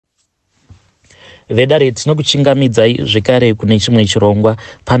vedare tinokuchingamidzai zvekare kune chimwe chirongwa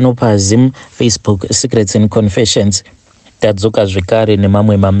pano paZim Facebook Secrets and Confessions. Tadzoka zvekare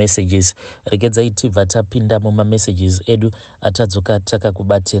nemamwe mamessages. Regedzai tibva tapinda mumamessages edu atadzoka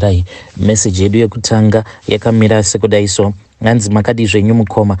takakubatirai. Message edu yekutanga yakamira sekudai so. Nganzi makadi zvenyu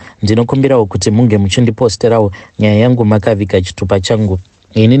mukoma, ndinokumbirawo kuti munge muchindiposterawo nyaya yangu makaviga chitupa changu.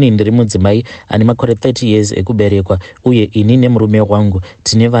 Inini ndiri mudzimai ane makore 30 years ekuberekwa uye ini nemurume wangu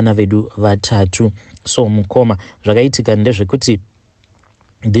tine vana vedu vatatu. So mukoma, zvakaitika ndezvekuti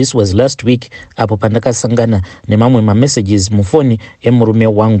this was last week apo pandakasangana nemamwe mamessages mufoni emurume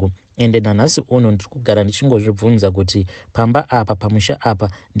wangu. Ende nanhasi uno ndiri kugara ndichingozvibvunza kuti pamba apa pamusha apa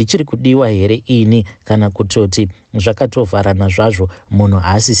ndichiri kudiwa here ini kana kutoti zvakatovharana zvazvo munhu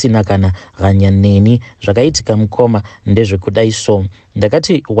haasisina kana ghanyaneni. Zvakaitika mukoma ndezvekudai so.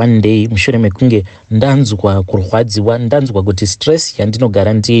 Ndakati one day mushure mekunge ndanzwa kurwadziwa, ndanzwa kuti stress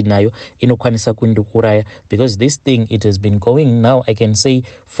yandinogara ndiinayo inokwanisa kundiuraya, because this thing it has been going now I can say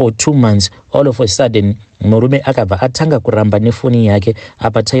for 2 months. All of a sudden murume akabva atanga kuramba nefoni yake.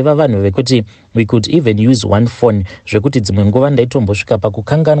 Apa taiva vanhu vekuti we could even use one phone, zvekuti dzimwe nguva ndaitombosvika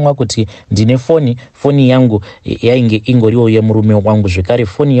pakukanganwa kuti ndine foni yangu yainge ingoriwo yemurume wangu, zvekare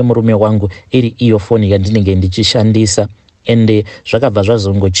foni yemurume wangu iri iyo foni yandinenge ndichishandisa. Ende zvakabva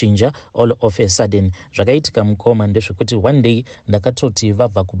zvazongochinja all of a sudden. Zvakaitika mukoma ndezvekuti one day ndakatoti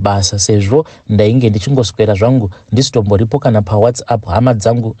vabva kubasa, sezvo ndainge ndichingoswera zvangu ndisitomboripo kana paWhatsApp hama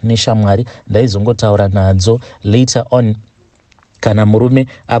dzangu neshamwari ndaizongotaura nadzo later on kana murume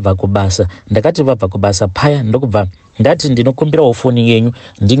abva kubasa. Ndakati vabva kubasa paya ndokubva ndati ndinokumbirawo foni yenyu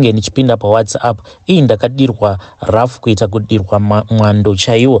ndinge ndichipinda paWhatsApp. Iyi ndakadirwa rough kuita kudirwa mwando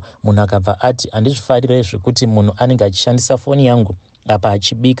chaiwo. Munhu akabva ati handizvifarire zvekuti munhu anenge achishandisa foni yangu apa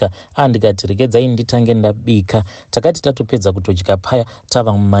achibika. Ndikati regedzai nditange ndabika. Takati tatopedza kutodya paya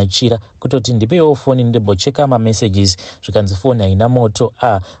tava mumachira kutoti ndipewo foni ndimbocheka mamessages, zvikanzi foni haina moto.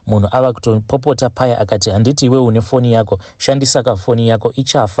 Munhu ava kutopopota paya akati handiti iwe une foni yako, shandisa ka foni yako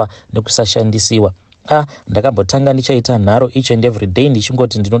ichafa nekusashandisiwa. Ndakambotanga ndichaita nharo each and every day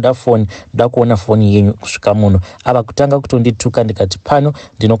ndichingoti ndinoda foni, ndoda kuona foni yenyu, kusvika munhu ava kutanga kutondituka. Ndikati pano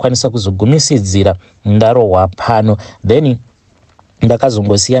ndinokwanisa kuzogumisidzira ndarohwa pano. Then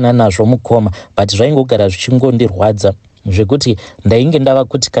ndakazongosiyana nazvo mukoma, but zvaingogara zvichingondirwadza zvekuti ndainge ndava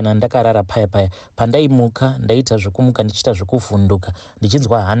kuti kana ndakarara paya pandaimuka ndaita zvekumuka ndichita zvekuvhunduka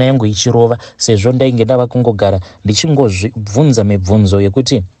ndichinzwa hana yangu ichirova, sezvo ndainge ndava kungogara ndichingozvibvunza mibvunzo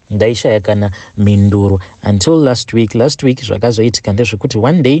yekuti ndaishaya kana minduro. Until last week zvakazoitika ndezvekuti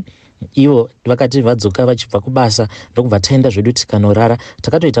one day ivo vakati vadzoka vachibva kubasa ndokubva taenda zvedu tikanorara,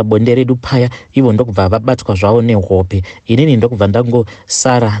 takatoita bonde redu paya, ivo ndokubva vabatwa zvavo nehope. Inini ndokubva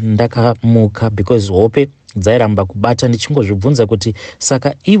ndangosara ndakamuka because hope dzairamba kubata, ndichingozvibvunza kuti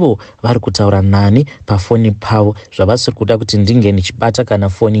saka ivo vari kutaura nani pafoni pavo zvavasiri kuda kuti ndinge ndichibata kana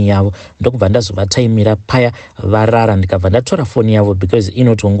foni yavo. Ndokubva ndazovataimira paya varara, ndikabva ndatora foni yavo because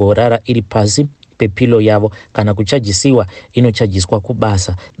inotongorara iri pasi pepilo yavo, kana kuchajisiwa inochajiswa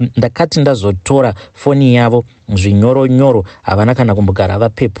kubasa. Ndakati ndazotora foni yavo zvinyoronyoro havana kana kumbogara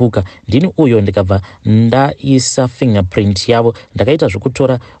vapepuka. Ndini uyo ndikabva ndaisa fingerprint yavo, ndakaita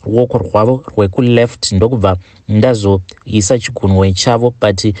zvokutora ruoko rwavo rwekuleft ndokubva ndazoisa chigunwe chavo,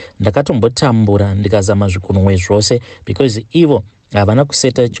 but ndakatombotambura ndikazama zvigunwe zvose because ivo havana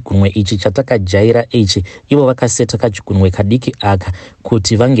kuseta chigunwe ichi chatakajaira ichi, ivo vakaseta kachigunwe kadiki aka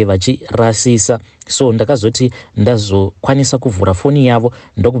kuti vange vachirasisa. So ndakazoti ndazokwanisa kuvhura foni yavo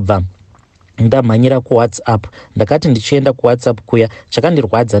ndokubva ndamhanyira kuWhatsApp. Ndakati ndichienda kuWhatsApp kuya,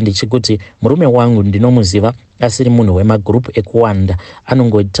 chakandirwadza ndechikuti murume wangu ndinomuziva asiri munhu wemagroup ekuwanda,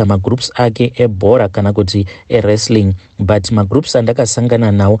 anongoita magroups ake ebhora kana kuti wrestling, but magroups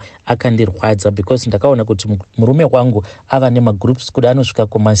andakasangana nawo akandirwadza because ndakaona kuti murume wangu ava nemagroups kuda anosvika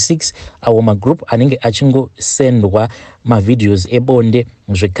kuma6, awo magroup anenge achingosendwa mavideos ebonde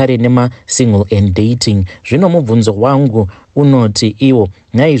zvekare nemasingle and dating. Zvino mubvunzo wangu unoti iwo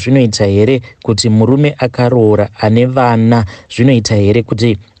nhai zvinoita here kuti murume akaroora ane vana, zvinoita here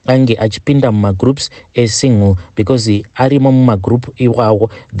kuti ange achipinda mumagroups esingle because arimo mumagroup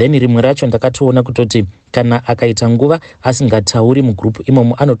iwawo? Then rimwe racho ndakatoona kutoti kana akaita nguva asingatauri mugroup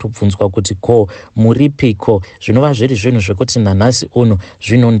imomo anotobvunzwa kuti ko muripiko, zvinova zviri zvinhu zvekuti nanhasi uno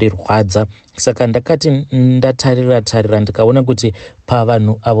zvinondirwadza. Saka ndakati ndatarira ndikaona kuti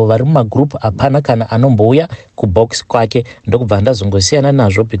pavanhu avo vari mumagroup hapana kana anombouya kubox kwake, ndokubva ndazongosiyana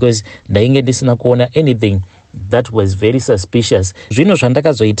nazvo because ndainge ndisina kuona anything that was very suspicious. Zvino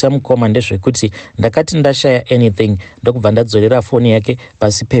zvandakazoita mukoma ndezvekuti ndakati ndashaya anything ndokubva ndadzorera foni yake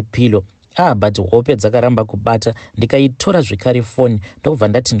pasi pepilo. but hope dzakaramba kubata. Ndikaitora zvekare foni ndokubva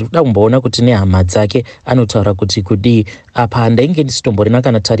ndati ndikuda kumboona kuti nehama dzake anotaura kuti kudii. Apa ndainge ndisitomborina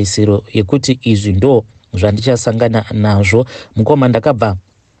kana tarisiro yekuti izvi ndo zvandichasangana nazvo. Mukoma ndakabva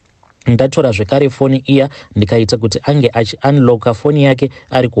ndatora zvekare foni iya ndikaita kuti ange achi-unlocka foni yake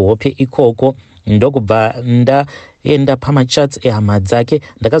ari kuhope ikoko. Ndokubva ndaenda pamachats ehama dzake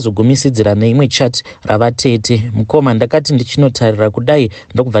ndakazogumisidzira neimwe chat ravatete. Mukoma ndakati ndichinotarira kudai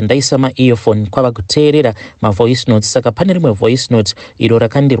ndokubva ndaisa ma-earphone kwava kuteerera ma-voice notes. Saka pane rimwe voice note iro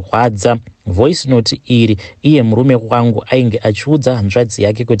rakandirwadza. Voice note iri iye murume wangu ainge achiudza hanzvadzi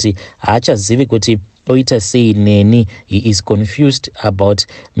yake kuti haachazivi kuti oita sei neni. He is confused about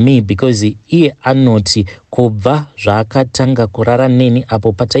me because iye anoti kubva zvaakatanga kurara neni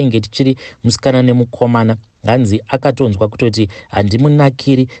apo patainge tichiri musikana nemukomana, hanzi akatonzwa kutoti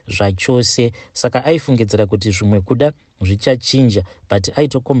handimunakiri zvachose. Saka aifungidzira kuti zvimwe kuda zvichachinja, but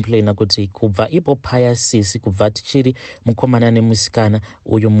aitocomplaina kuti kubva ipo paya sisi, kubva tichiri mukomana nemusikana,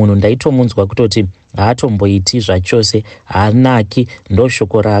 uyu munhu ndaitomunzwa kutoti haatomboiti zvachose, haanaki. Ndo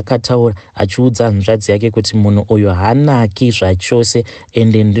shoko raakataura achiudza hanzvadzi yake kuti munhu uyu haanaki zvachose.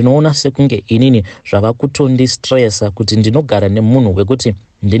 Ende ndinoona sekunge inini zvava kutondistressa kuti ndinogara nemunhu wekuti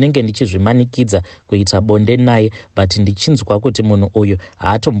ndinenge ndichizvimanikidza kuita bonde naye, but ndichinzwa kuti munhu uyu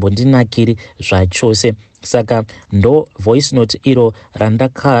haatombondinakiri zvachose. Saka ndo voice note iro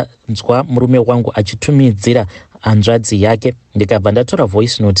randakanzwa murume wangu achitumidzira hanzvadzi yake. Ndikabva ndatora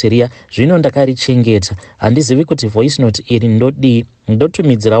voice note riya, zvino ndakarichengeta. Handizivi kuti voice note iri ndodii,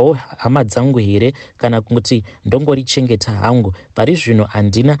 ndotumidzirawo hama dzangu here kana kuti ndongorichengeta hangu. Pari zvino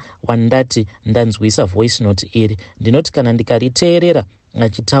handina wandati ndanzwisa voice note iri. Ndinoti kana ndikariteerera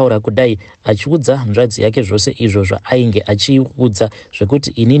achitaura kudai achiudza hanzvadzi yake zvose izvo zvaainge achiudza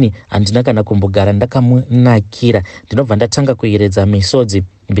zvekuti inini handina kana kumbogara ndakamunakira, ndinobva ndatanga kuyeredza misodzi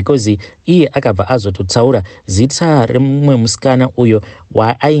because iye akabva azototaura zita remumwe musikana uyo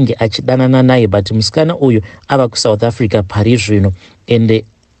waainge achidanana naye, but musikana uyu ava kuSouth Africa pari zvino. Ende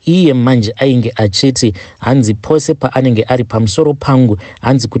iye manje ainge achiti hanzi pose paanenge ari pamusoro pangu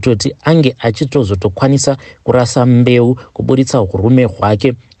hanzi kutoti ange achitozotokwanisa kurasa mbeu kuburitsa urume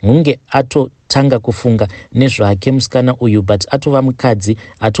hwake hunge atotanga kufunga nezvake musikana uyu, but atova mukadzi,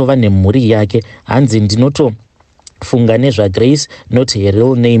 atova nemhuri yake. Hanzi ndinotofunga nezvaGrace, not her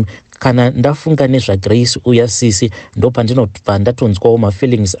real name. Kana ndafunga nezvaGrace uya sisi ndo pandinobva ndatonzwawo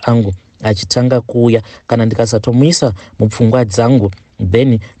mafeelings angu achitanga kuuya. Kana ndikasatomuisa mupfungwa dzangu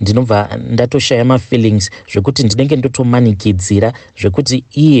then ndinobva ndatoshaya mafeelings zvekuti ndinenge ndotomanikidzira zvekuti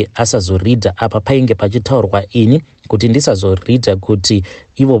iye asazoridha apa painge pachitaurwa ini kuti ndisazoridha kuti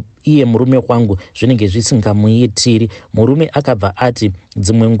iye murume wangu zvinenge zvisingamuitiri. Murume akabva ati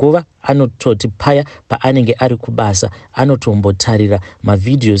dzimwe nguva anototi paya paanenge ari kubasa anotombotarira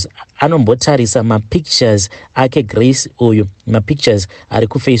mavideos, anombotarisa mapictures ake Grace uyu, mapictures ari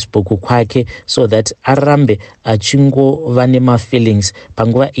kuFacebook kwake, so that arambe achingova nemafeelings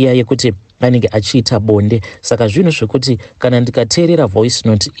panguva iya yekuti anenge achiita bonde. Saka zvinhu zvekuti kana ndikateerera voice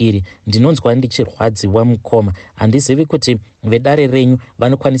note iri ndinonzwa ndichirwadziwa mukoma. Handizivi kuti vedare renyu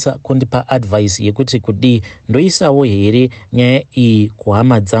vanokwanisa kundipa advice yekuti kudii, ndoisawo here nyaya iyi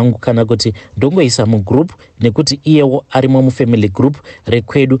kuhama dzangu kana kuti ndongoisa mugroup, nekuti iyewo arimo mufamily group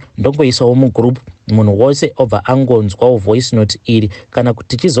rekwedu, ndongoisawo mugroup munhu wose obva angonzwawo voice note iri, kana kuti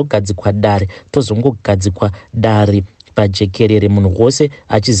tichizogadzikwa dare tozongogadzikwa dare pajekerere, munhu wose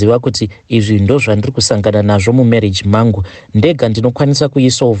achiziva kuti izvi ndo zvandiri kusangana nazvo mumarriage mangu. Ndega ndinokwanisa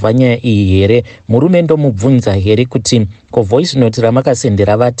kuisolva nyaya iyi here? Murume ndomubvunza here kuti ko voice note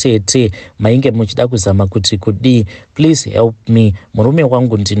ramakasendera vatete mainge muchida kuzama kuti kudii? Please help me, murume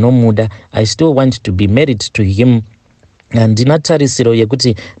wangu ndinomuda, I still want to be married to him. Handina tarisiro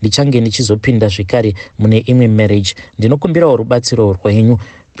yekuti ndichange ndichizopinda zvekare mune imwe marriage. Ndinokumbirawo rubatsiro rwenyu,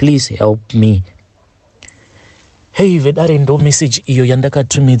 please help me. Hey vedare, ndo message iyo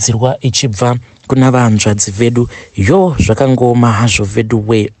yandakatumidzirwa ichibva kuna vahanzvadzi vedu. Yo, zvakangoma hazvo vedu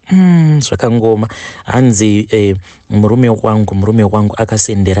we, zvakangoma. Hanzi murume wangu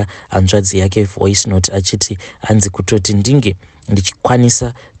akasendera hanzvadzi yake voice note achiti hanzi kutoti ndinge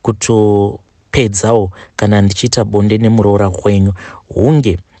ndichikwanisa kutopedzawo kana ndichiita bonde nemuroora hwenyu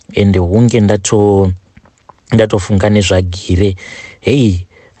hunge ndatofunga nezvagire. Hey,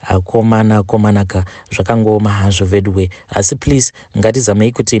 akomanaka zvakangoma hazvo vedwe. Asi please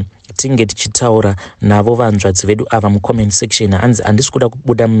ngatizamei kuti tinge tichitaura navo vanzvadzi vedu ava mucomment section. Hanzi handisi kuda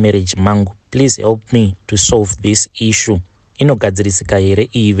kubuda mumarriage mangu, please help me to solve this issue. Inogadzirisika here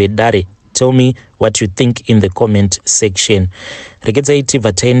iyi vedare? Tell me what you think in the comment section. Regedzai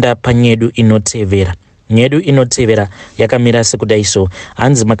tibva taenda panyedu inotevera. nyedu inotevera yakamira sekudai so.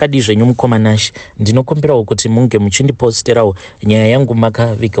 Hanzi makadi zvenyu mukomanashi, ndinokumbirawo kuti munge muchindiposterawo nyaya yangu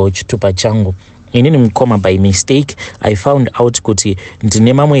makavigawo chitupa changu. Inini mukoma by mistake I found out kuti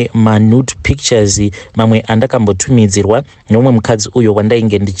ndine mamwe nude pictures mamwe andakambotumidzirwa nomwe mukadzi uyo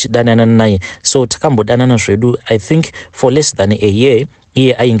wandainge ndichidanana naye. So takambodanana zvedu I think for less than a year.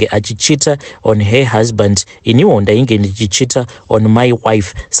 Iye ainge achichita on her husband, iniwo ndainge ndichichita on my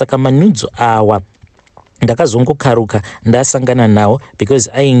wife. Saka manudzo awa ndakazongokaruka ndasangana nawo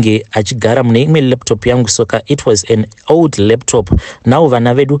because ainge achigara mune imwe laptop yangu, soka it was an old laptop. Now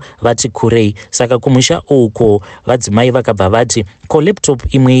vana vedu vati kurei, saka kumusha uko vadzimai vakabva vati ko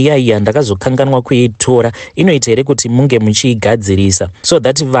laptop imwe iyaiya ndakazokanganwa kuitora, inoita here kuti munge muchiigadzirisa so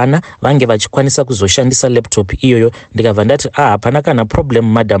that vana vange vachikwanisa kuzoshandisa laptop iyoyo. Ndikabva ndati hapana kana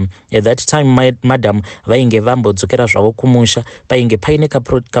problem madam. At that time madam vainge vambodzokera zvavo kumusha, painge paine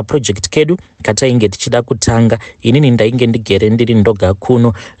project kedu katainge tichida kutanga. Inini ndainge ndigere ndiri ndoga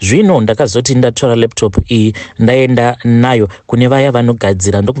kuno. Zvino ndakazoti ndatora laptop iyi ndaenda nayo kune vaya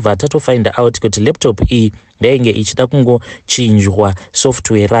vanogadzira, ndokubva tatofind out kuti laptop iyi ndainge ichida kungochinjwa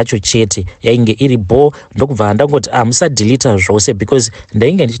software racho chete, yainge iri bo. Ndokubva ndangoti musadeleta zvose because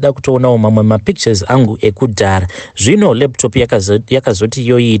ndainge ndichida kutoonawo mamwe mapictures angu ekudhara. Zvino laptop yakazoti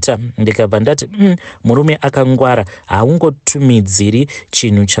yoita, ndikabva ndati murume akangwara, haungotumidziri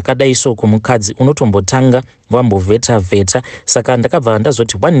chinhu chakadai so kumukadzi, unotombotanga vambovheta. Saka ndakabva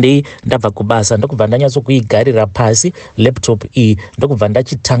ndazoti one day ndabva kubasa ndokubva ndanyatsokuigarira pasi laptop iyi, ndokubva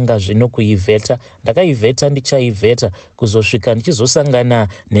ndachitanga zvino kuivheta. Ndakaivheta ndichaivheta kuzosvika ndichizosangana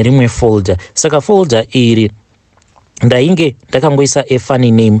nerimwe folder. Saka folder iri ndainge ndakangoisa a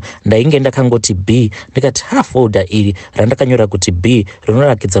funny name, ndainge ndakangoti B. Ndikati folder iri randakanyora kuti B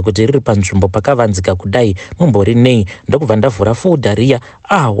rinorakidza kuti riri panzvimbo pakavanzika kudai mumbori nei. Ndokubva ndavhura folder riya,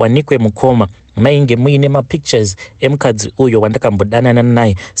 wanikwe mukoma mainge muine mapictures emukadzi uyo wandakambodanana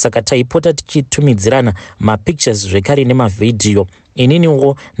naye. Saka taipota tichitumidzirana mapictures zvekare nemavidhiyo.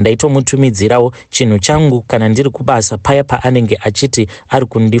 Ininiwo ndaitomutumidzirawo chinhu changu kana ndiri kubasa paya paanenge achiti ari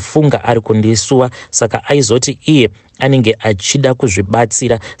kundifunga, ari kundisuwa. Saka aizoti iye anenge achida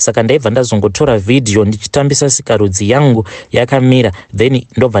kuzvibatsira. Saka ndaibva ndazongotora vidhiyo ndichitambisa sikarudzi yangu yakamira, then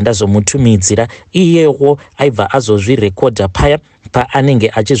ndobva ndazomutumidzira. Iyewo aibva azozvirekodha paya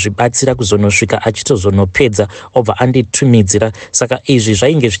paanenge achizvibatsira kuzonosvika achitozonopedza obva anditumidzira. Saka izvi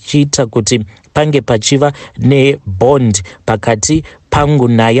zvainge zvichiita kuti pange pachiva nebond pakati pangu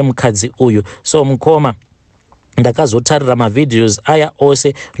naye mukadzi uyu. So mukoma ndakazotarira mavidheos aya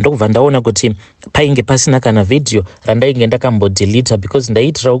ose ndokubva ndaona kuti painge pasina kana video randainge ndakambodeleta because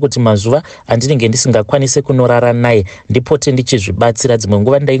ndaitirawo kuti mazuva andinenge ndisingakwanise kunorara naye ndipote ndichizvibatsira. Dzimwe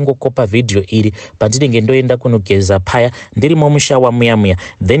nguva ndaingokopa video iri pandinenge ndoenda kunogeza paya ndirimo mushawa muya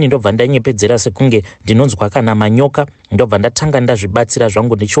then ndobva ndanyepedzera sekunge ndinonzwa kana manyoka. Ndobva ndatanga ndazvibatsira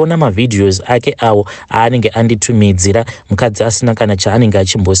zvangu ndichiona mavidheos ake awo aanenge anditumidzira, mukadzi asina kana chaanenge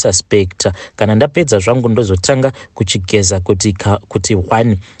achimbosuspecta. Kana ndapedza zvangu ndozotanga kuchigeza kuti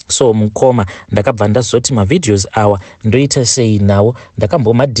one. So mukoma ndakabva ndazoti mavidheos awa ndoita sei nawo,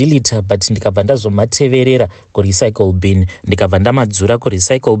 ndakambomadeleta but ndikabva ndazomateverera kurecycle bin. Ndikabva ndamadzura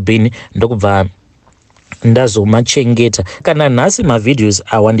kurecycle bin ndokubva ndazomachengeta. Kana nhasi mavidheos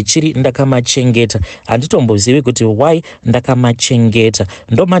awa ndichiri ndakamachengeta, handitombozivi kuti why ndakamachengeta.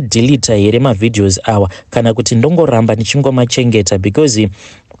 Ndomadeleta here mavidheos awa kana kuti ndongoramba ndichingomachengeta because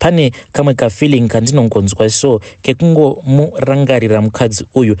pane kamwe kafeeling kandinongonzwa so kekungomurangarira mukadzi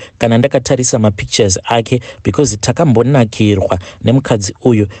uyu kana ndakatarisa mapictures ake because takambonakirwa nemukadzi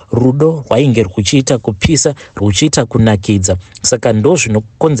uyu. Rudo rwainge ruchiita kupisa, ruchiita kunakidza. Saka ndo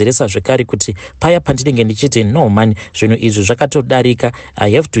zvinokonzeresa zvekare kuti paya pandinenge ndichiti no man, zvinhu izvi zvakatodarika,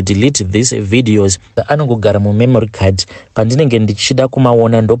 I have to delete these videos. Anongogara mumemory card, pandinenge ndichida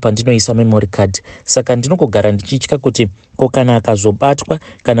kumaona ndo pandinoisa memory card. Saka ndinongogara ndichitya kuti kana akazobatwa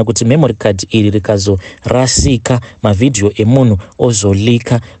kana kuti memory card iri rikazorasika, mavidhio emunhu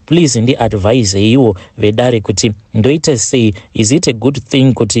ozolika, please ndiadvise iwo vedare kuti ndoita sei. Is it a good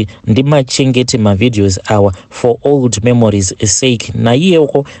thing kuti ndimachengete mavidheos awa for old memories sake?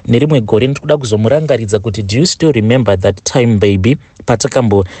 Naiyewo nerimwe gore ndikuda kuzomurangaridza kuti do you still remember that time baby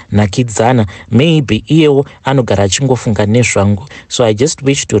patakambonakidzana? Maybe iyewo anogara achingofunga nezvangu. So I just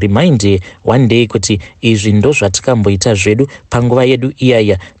wish to remind one day kuti izvi ndo zvatikamboita zvedu panguva yedu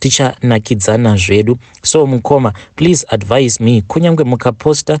iyaya tichanakidzana zvedu. So mukoma please advise me, kunyange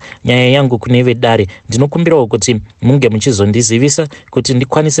mukaposta nyaya yangu kune vedare, ndinokumbirawo kuti munge muchizondizivisa kuti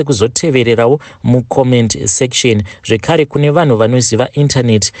ndikwanise kuzotevererawo mucomment section. Zvekare kune vanhu vanoziva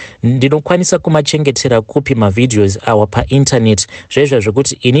internet, ndinokwanisa kumachengetera kupi mavideos awa painternet, zvezvo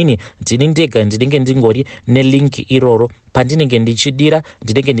zvekuti inini ndini ndega ndinenge ndingori nelink iroro. Pandinenge ndichidira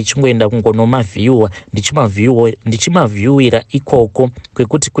ndinenge ndichingoenda kungonomavhiyuwa ndichimavhiyuwira ikoko,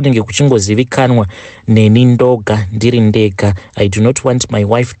 kwekuti kunenge kuchingozivikanwa neni ndoga ndiri ndega. I do not want my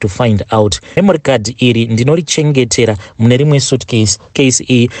wife to find out. Memory card iri ndinorichengetera mune rimwe suitcase. Case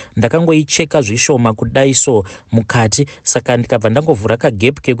iyi ndakangoicheka zvishoma kudai so mukati, saka ndikabva ndangovhura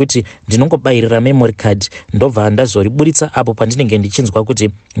kagap kekuti ndinongobayirira memory card ndobva ndazoriburitsa apo pandinenge ndichinzwa kuti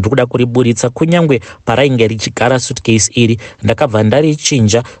ndikuda kuriburitsa. Kunyangwe parainge richigara suitcase iri ndakabva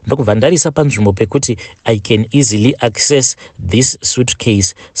ndarichinja ndokubva ndarisa panzvimbo pekuti I can easily access this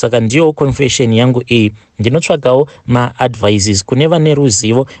suitcase. Saka ndiyo confession yangu iyi. Ndinotsvagawo ma-advices kune vane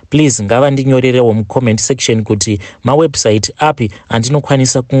ruzivo, please ngavandinyorerewo mucomment section kuti mawebsite api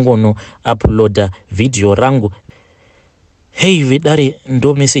andinokwanisa kungono uploada video rangu. Hey vedare,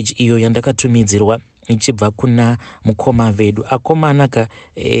 ndo message iyo yandakatumidzirwa ichibva kuna mukoma vedu. Akomanaka,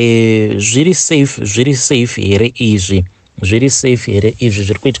 zviri safe here izvi? Zviri safe here izvi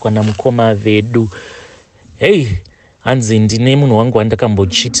zviri kuitwa namukoma vedu? Hey, hanzi ndine munhu wangu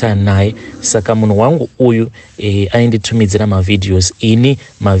wandakambochita naye, saka munhu wangu uyu ainditumidzira mavideos, ini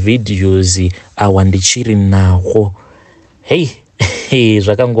mavideos awa ndichiri nawo. Hey,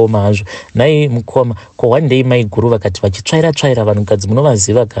 zvakangoma hazvo. Nai mukoma, ko one day maiguru vakati vachitsvaira vanhukadzi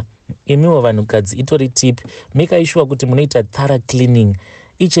munovaziva ka? Imiwo vanhukadzi, itori tip, make sure kuti munoita thorough cleaning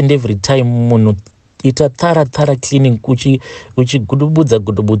each and every time. Munhu ita thorough cleaning,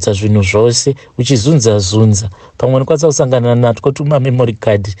 uchigudubudza zvinhu zvose, uchizunza. Pamwe nokwanisa kusangana natwo tuma memory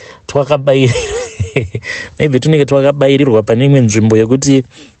card twakabayirirwa maybe tunenge twakabayirirwa pane imwe nzvimbo yekuti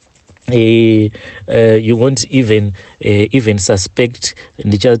you won't even suspect.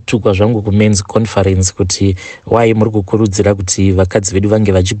 Ndichatukwa zvangu kumen's conference kuti why muri kukurudzira kuti vakadzi vedu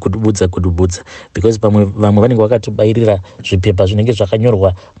vange vachigudubudza, because vamwe vanenge vakatobayirira zvipepa zvinenge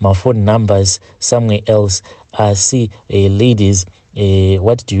zvakanyorwa phone numbers somewhere else. See, ladies,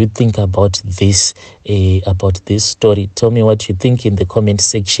 what do you think about this story? Tell me what you think in the comment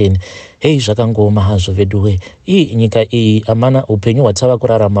section. Hey, zvakangoma hazvo veduwe. Iyi nyika iyi amana upenyu hwatava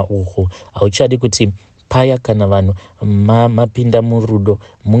kurarama uhu hauchadi kuti paya kana vanhu mapinda murudo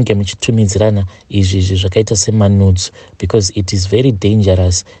munge muchitumidzirana izvi zvakaita semanudzu, because it is very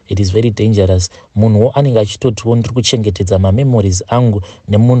dangerous. Munhu anenge achitotiwo ndiri kuchengetedza mamemories angu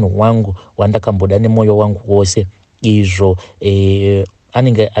nemunhu wangu wandakamboda nemoyo wangu wose, izvo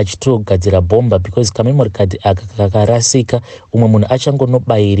anenge achitogadzira bomba, because kamemory card aka kakarasika umwe munhu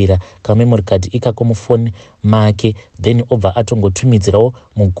achangonobayirira kamemory card ikako mufoni make, then obva atongotumidzirawo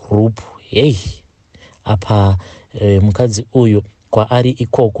mugroup. Hey, apa mukadzi uyu kwaari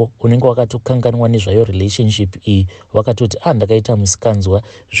ikoko unenge wakatokanganwa nezvayo relationship iyi, wakatoti ndakaita musikanzwa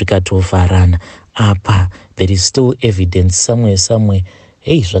zvikatofarana. Apa there is still evidence somewhere.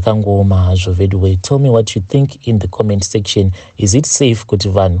 Hey, zvakangoma hazvo vedu. Tell me what you think in the comment section. Is it safe kuti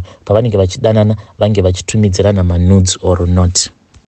vanhu pavanenge vachidanana vange vachitumidzirana manudes or not?